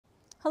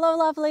Hello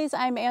lovelies,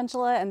 I'm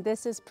Angela and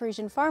this is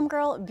Parisienne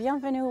Farmgirl.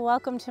 Bienvenue,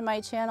 welcome to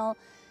my channel.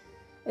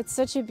 It's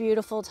such a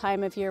beautiful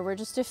time of year. We're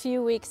just a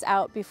few weeks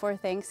out before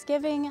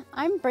Thanksgiving.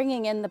 I'm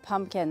bringing in the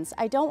pumpkins.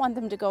 I don't want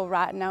them to go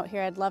rotten out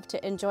here. I'd love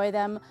to enjoy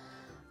them.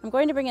 I'm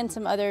going to bring in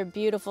some other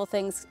beautiful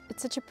things.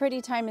 It's such a pretty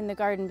time in the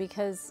garden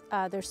because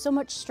there's so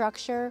much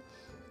structure,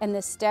 and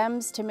the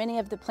stems to many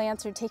of the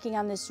plants are taking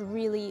on this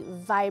really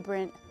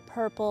vibrant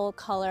purple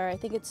color. I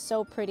think it's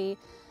so pretty.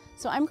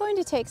 So I'm going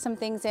to take some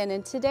things in,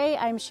 and today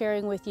I'm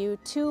sharing with you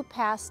 2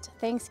 past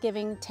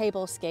Thanksgiving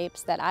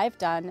tablescapes that I've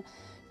done,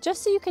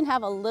 just so you can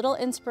have a little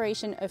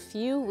inspiration a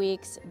few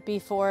weeks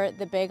before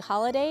the big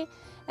holiday.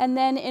 And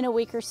then in a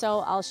week or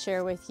so, I'll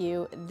share with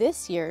you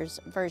this year's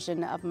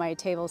version of my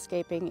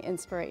tablescaping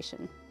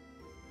inspiration.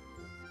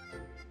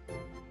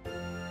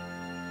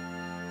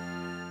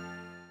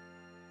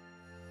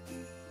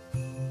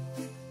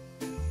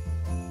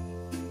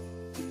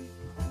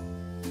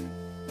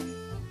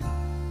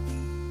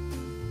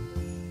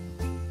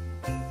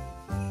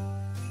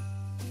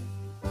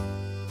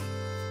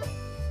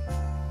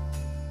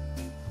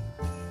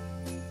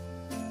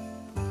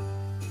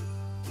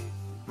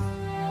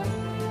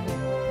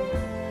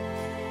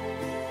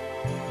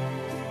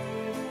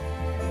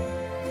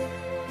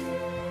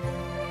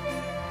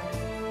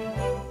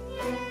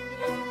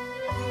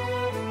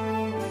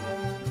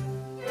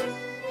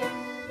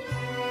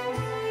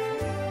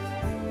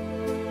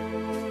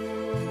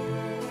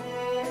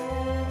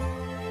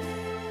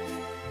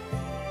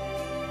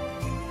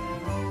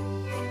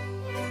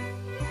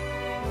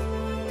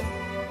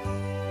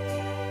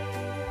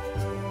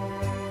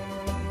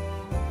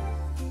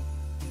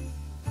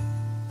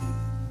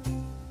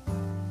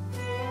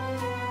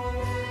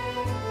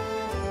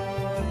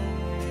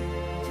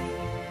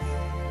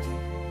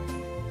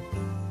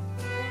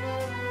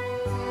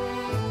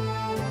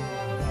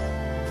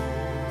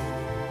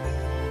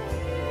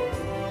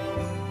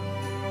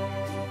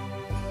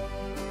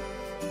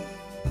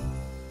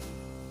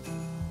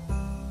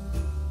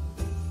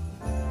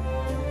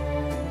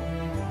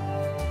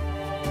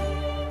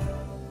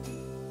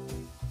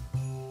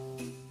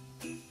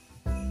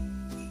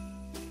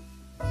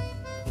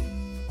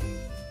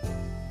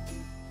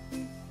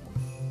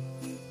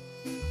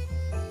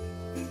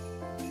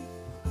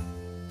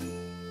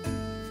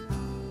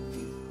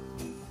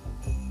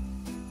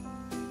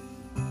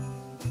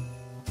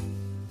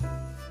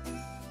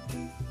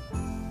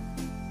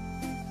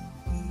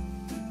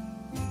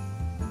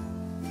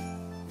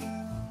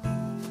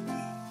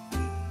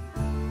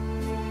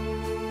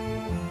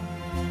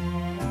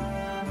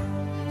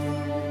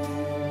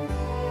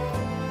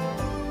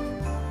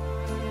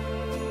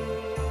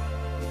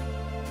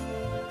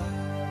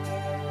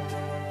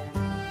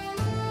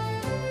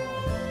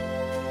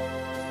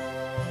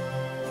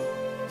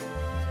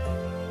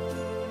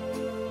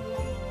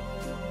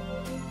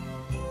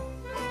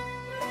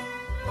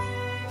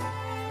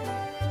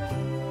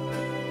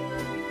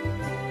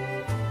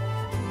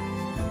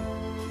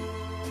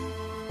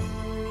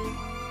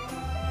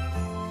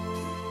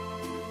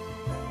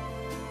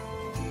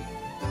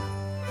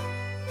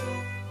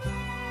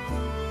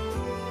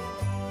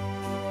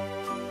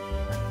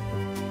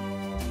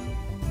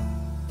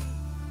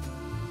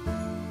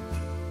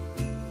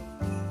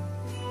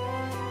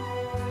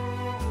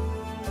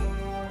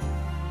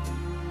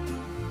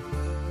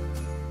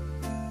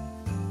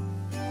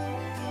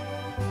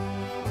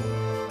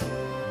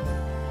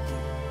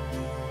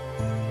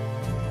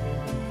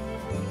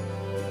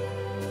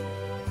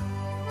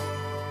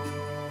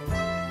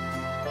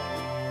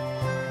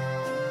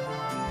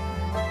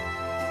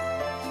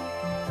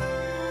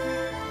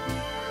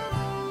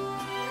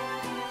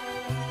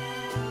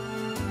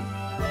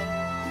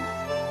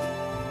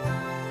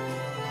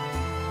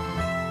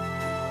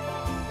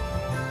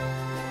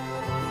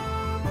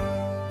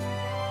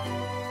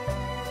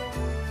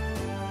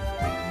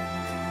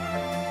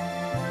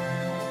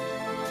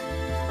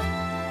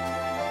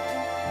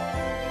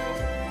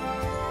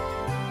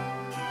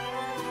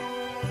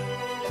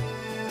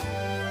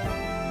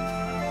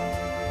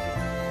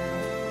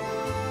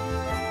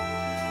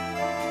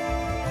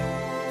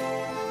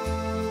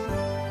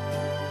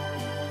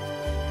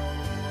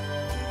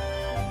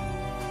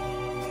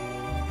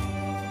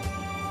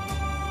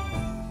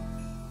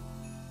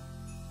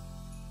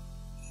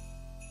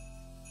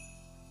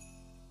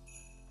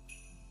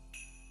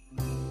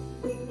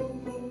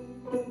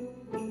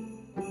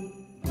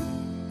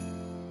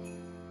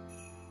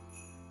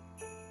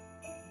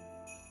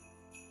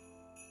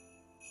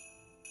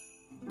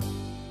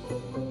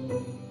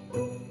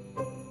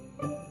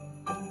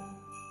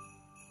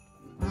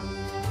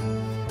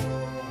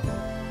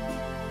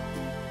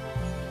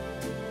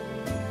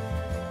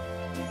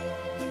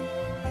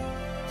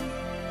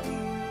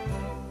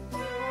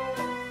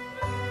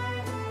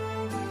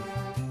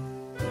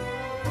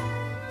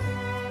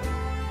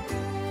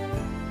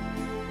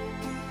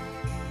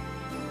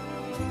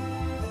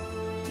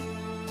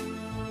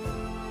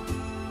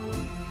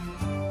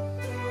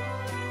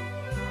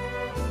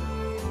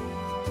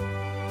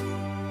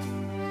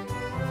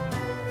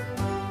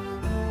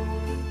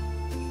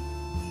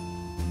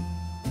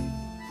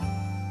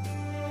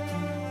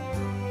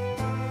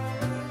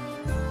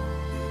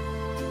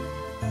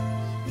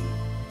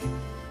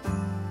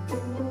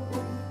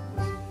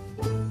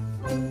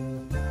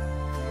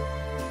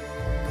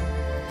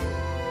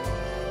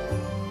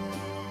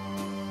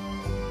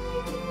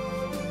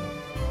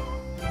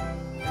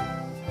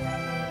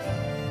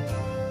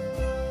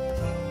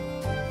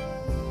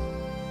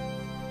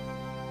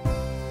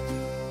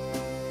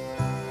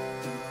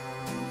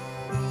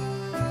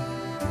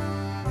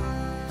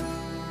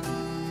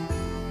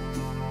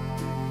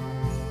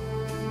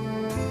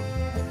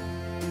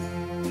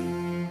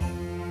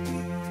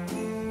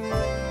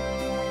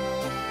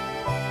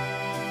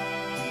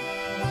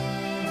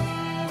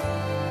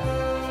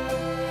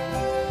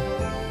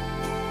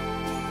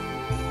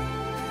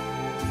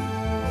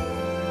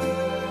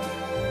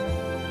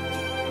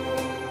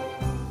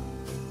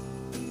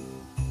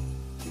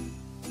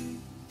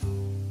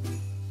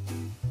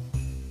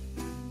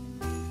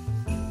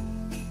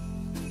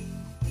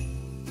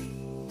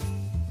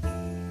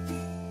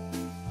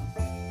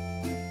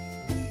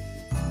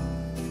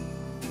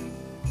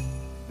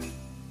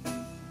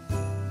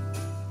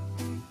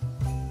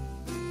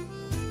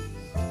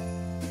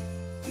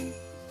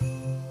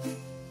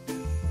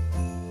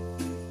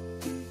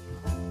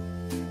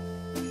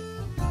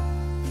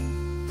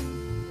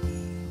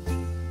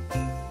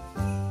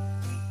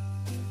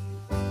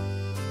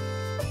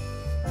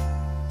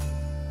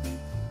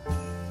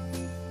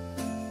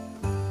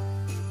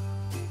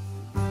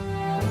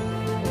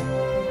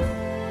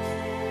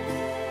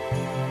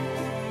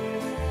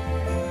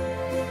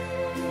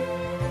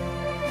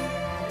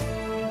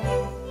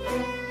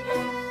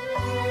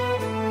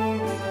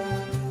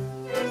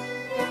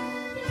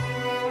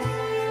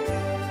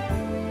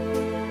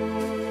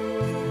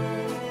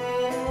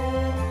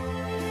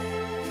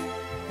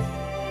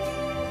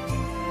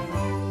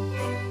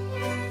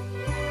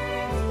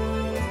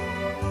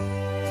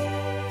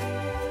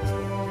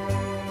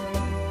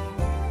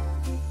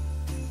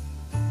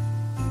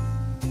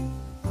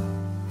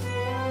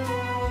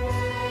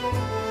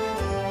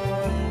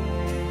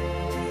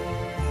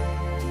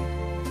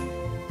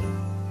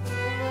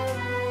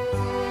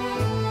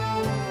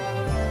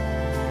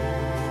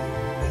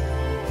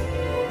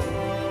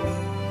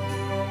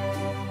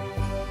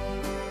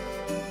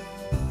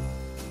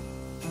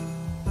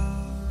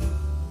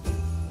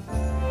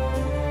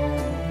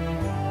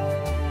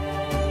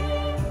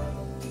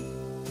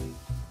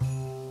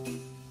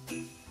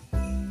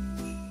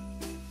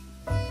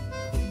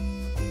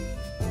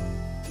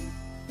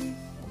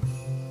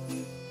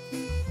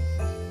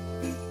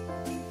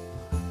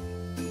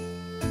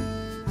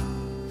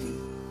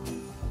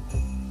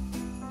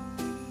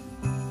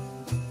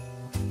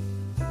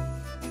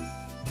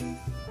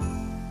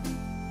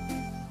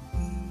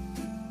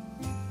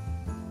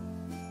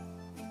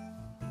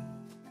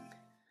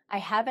 I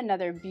have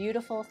another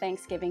beautiful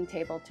Thanksgiving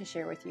table to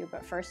share with you,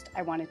 but first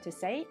I wanted to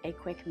say a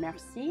quick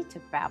merci to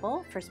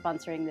Babbel for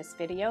sponsoring this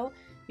video.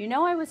 You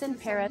know, I was in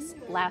Paris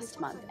last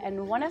month,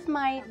 and one of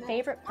my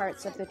favorite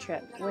parts of the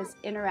trip was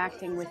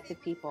interacting with the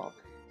people.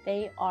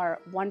 They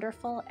are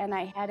wonderful, and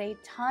I had a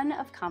ton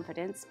of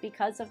confidence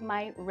because of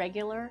my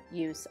regular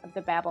use of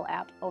the Babbel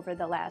app over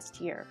the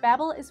last year.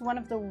 Babbel is one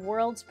of the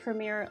world's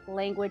premier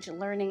language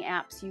learning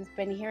apps. You've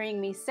been hearing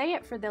me say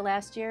it for the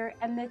last year,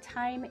 and the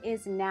time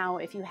is now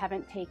if you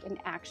haven't taken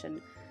action.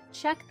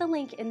 Check the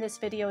link in this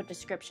video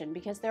description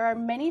because there are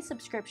many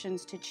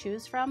subscriptions to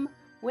choose from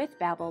with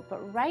Babbel,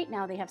 but right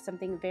now they have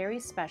something very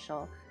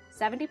special,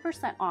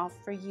 70% off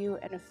for you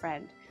and a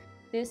friend.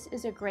 This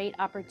is a great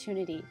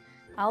opportunity.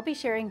 I'll be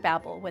sharing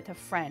Babbel with a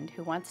friend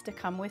who wants to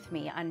come with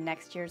me on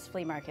next year's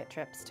flea market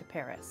trips to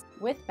Paris.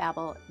 With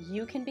Babbel,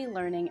 you can be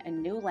learning a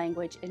new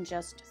language in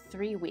just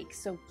 3 weeks,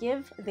 so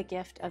give the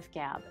gift of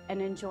gab and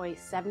enjoy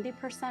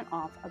 70%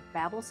 off a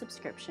Babbel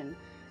subscription.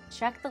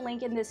 Check the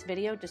link in this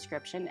video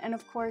description, and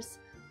of course,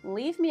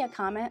 leave me a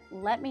comment.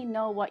 Let me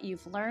know what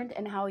you've learned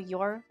and how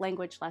your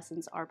language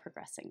lessons are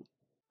progressing.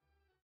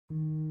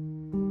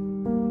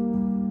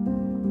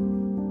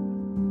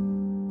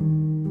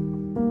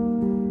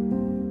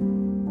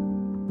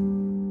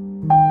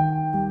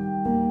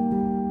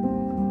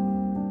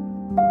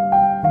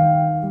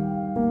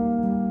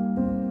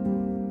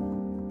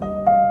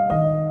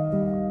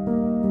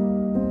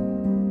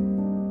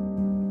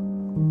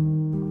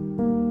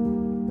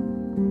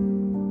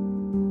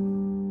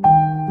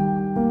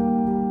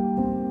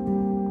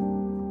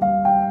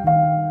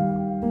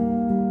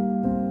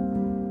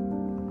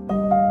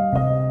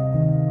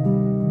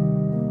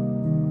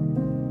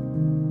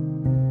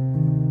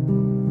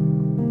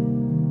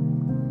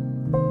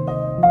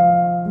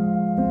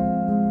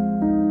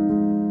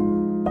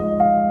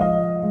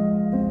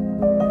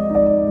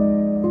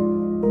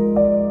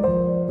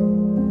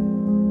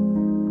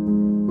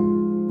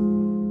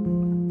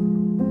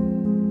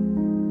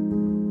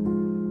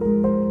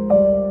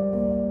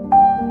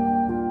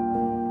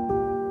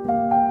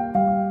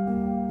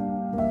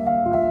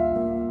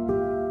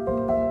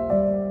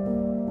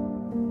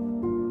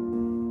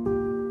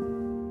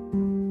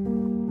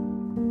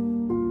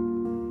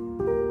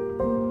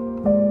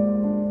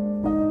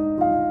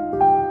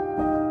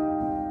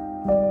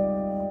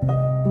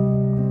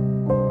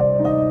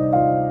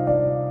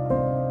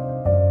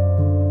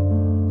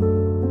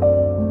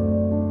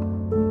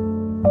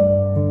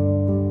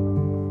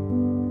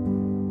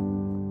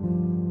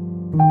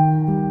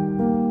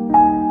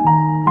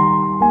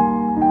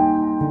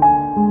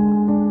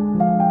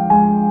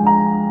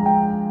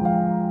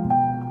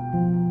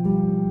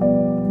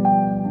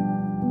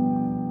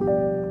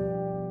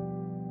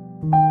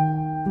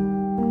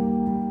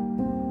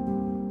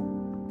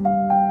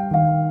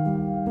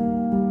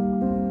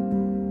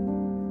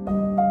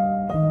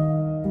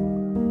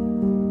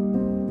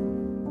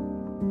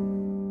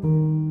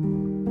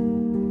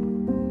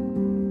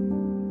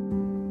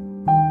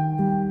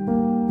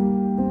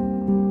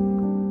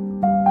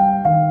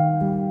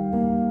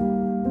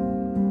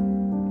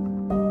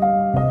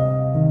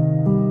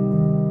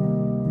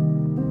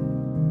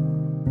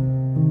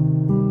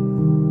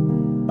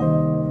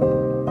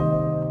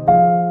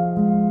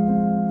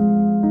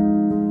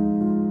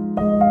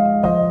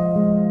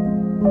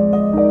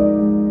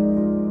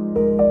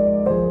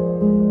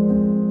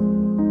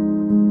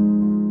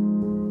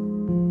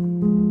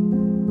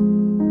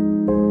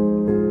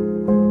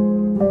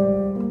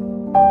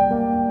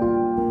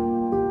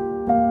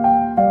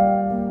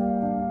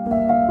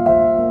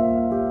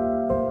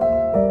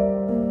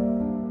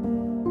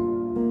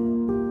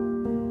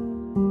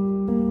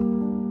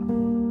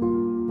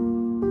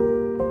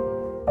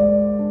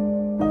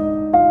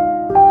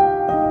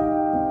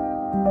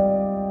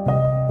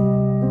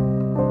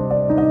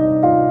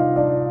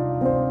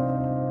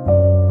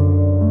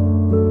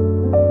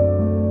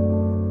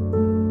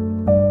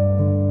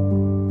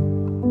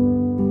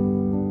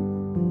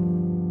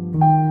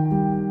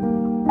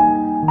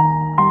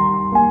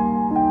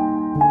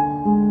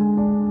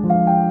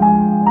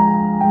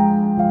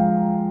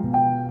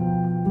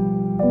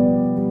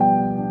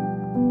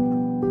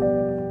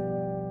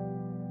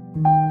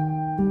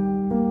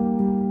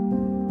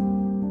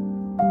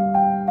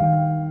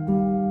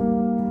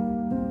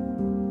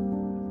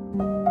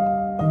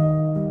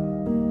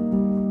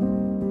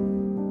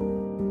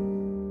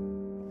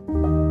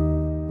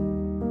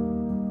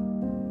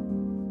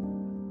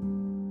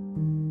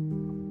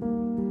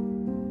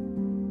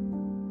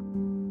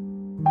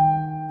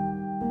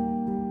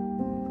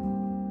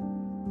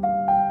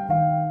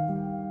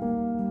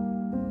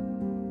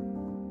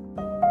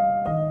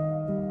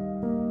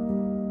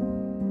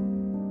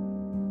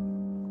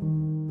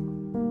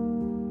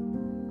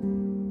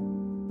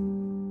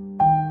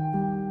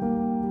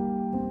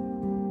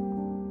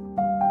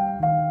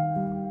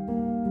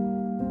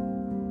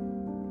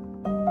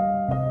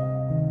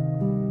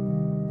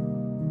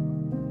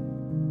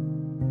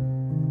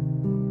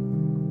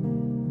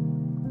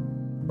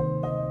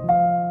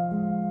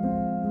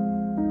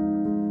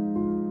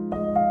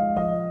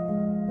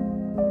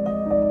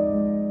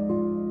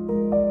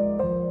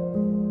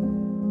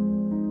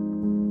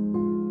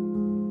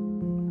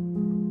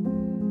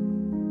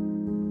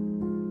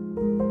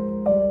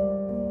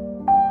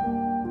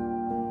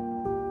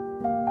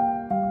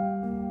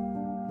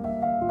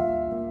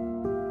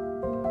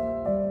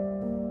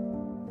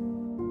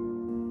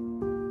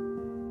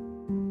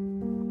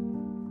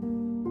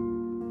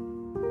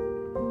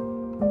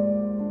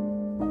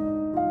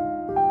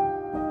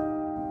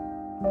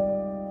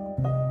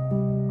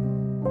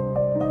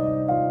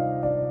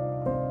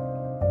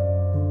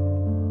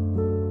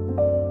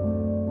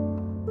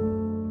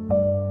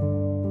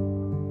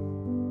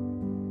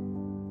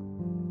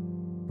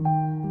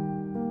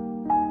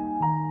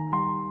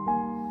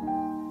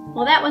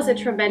 Well, that was a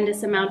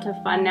tremendous amount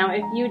of fun. Now,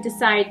 if you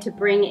decide to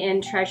bring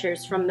in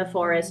treasures from the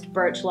forest,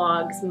 birch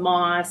logs,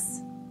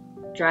 moss,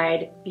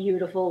 dried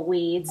beautiful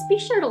weeds, be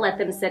sure to let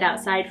them sit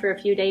outside for a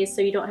few days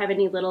so you don't have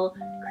any little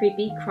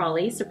creepy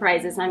crawly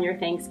surprises on your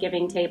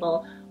Thanksgiving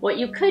table. What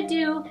you could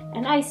do,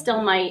 and I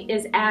still might,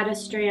 is add a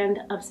strand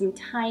of some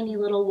tiny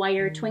little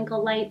wire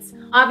twinkle lights.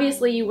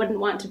 Obviously you wouldn't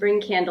want to bring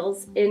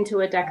candles into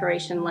a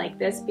decoration like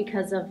this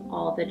because of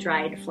all the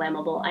dried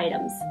flammable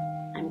items.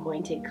 I'm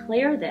going to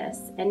clear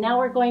this, and now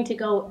we're going to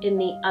go in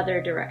the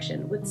other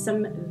direction with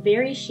some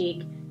very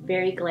chic,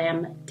 very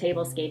glam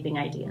tablescaping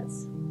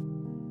ideas.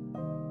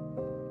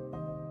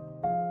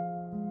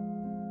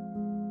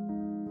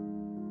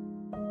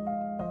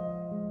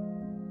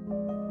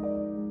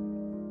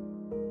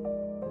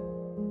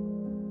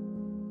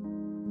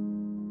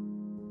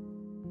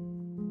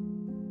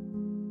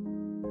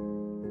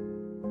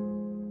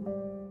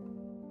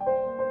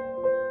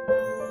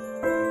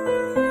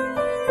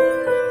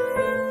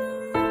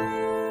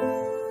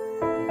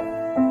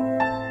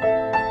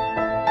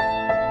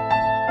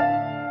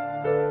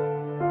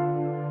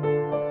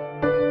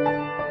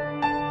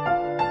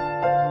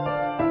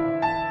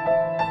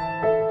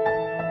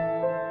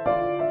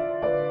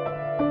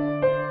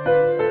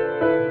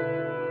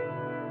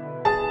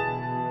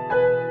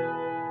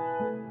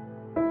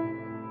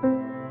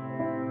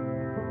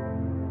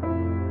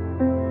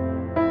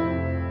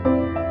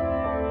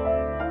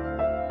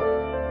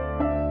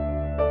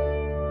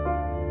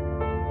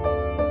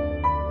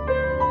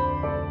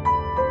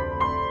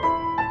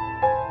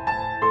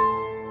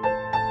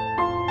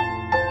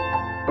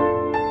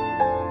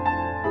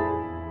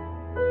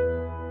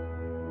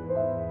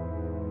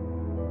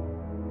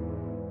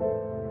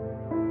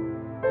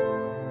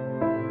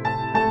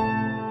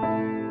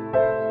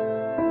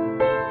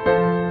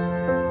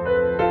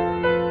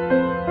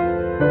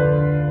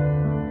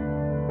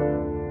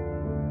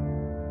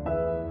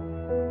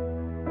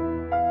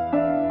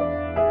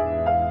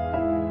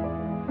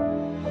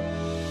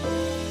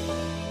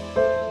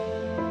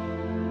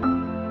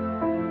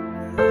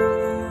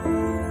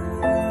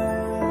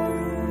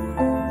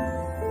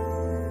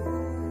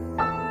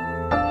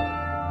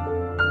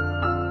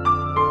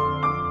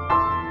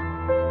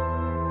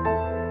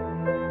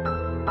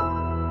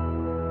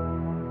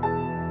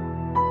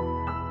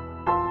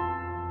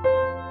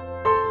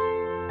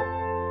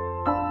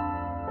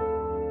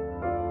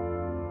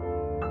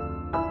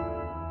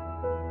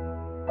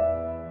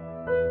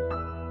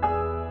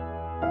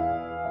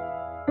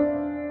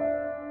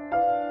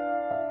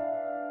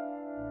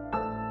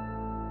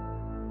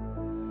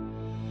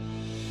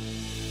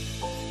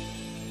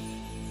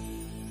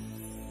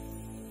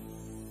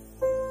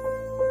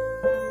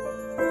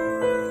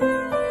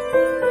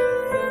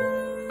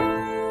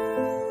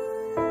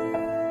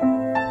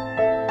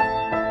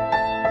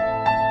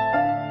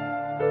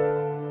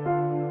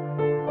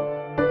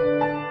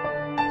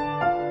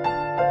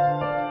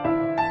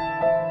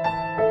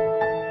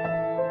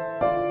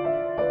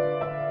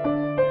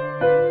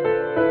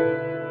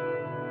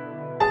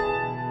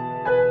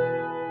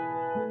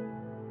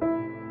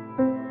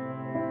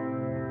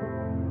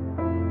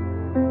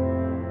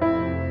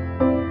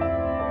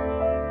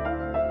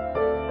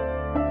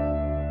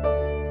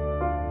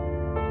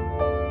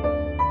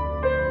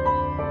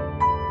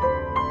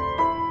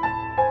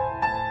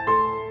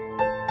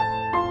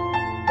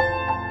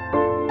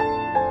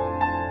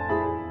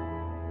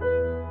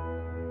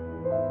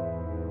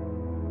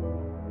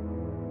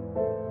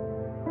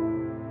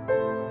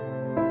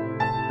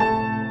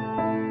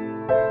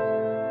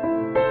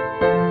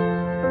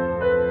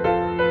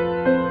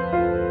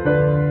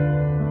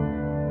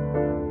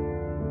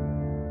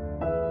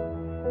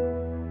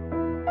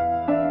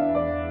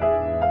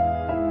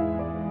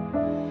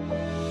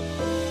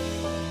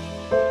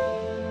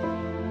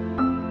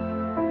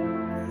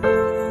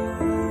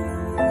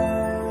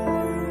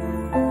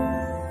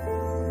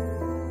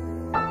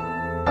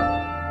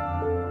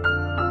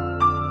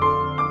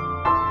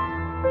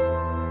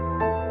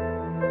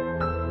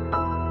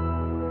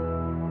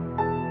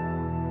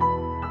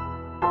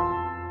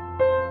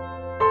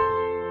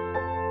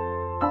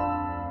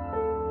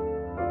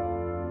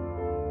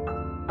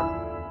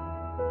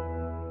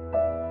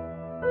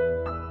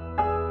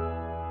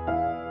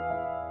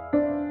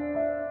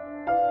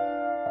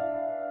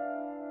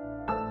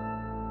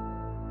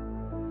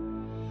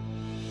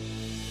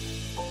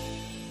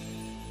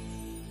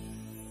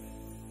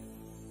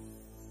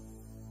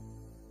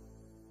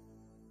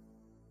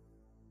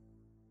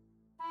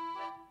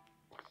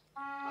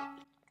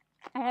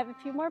 I have a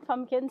few more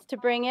pumpkins to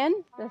bring in.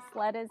 The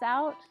sled is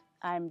out.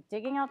 I'm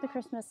digging out the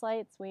Christmas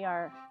lights. We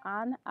are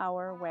on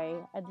our way.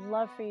 I'd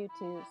love for you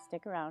to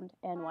stick around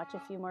and watch a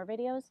few more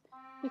videos.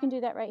 You can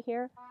do that right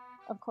here.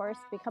 Of course,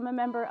 become a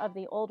member of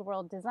the Old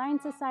World Design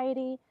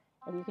Society,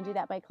 and you can do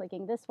that by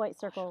clicking this white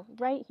circle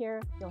right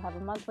here. You'll have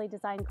a monthly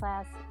design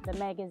class, the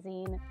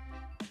magazine,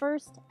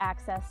 first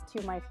access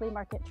to my flea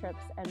market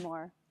trips, and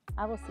more.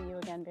 I will see you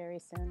again very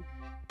soon.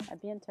 A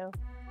bientôt.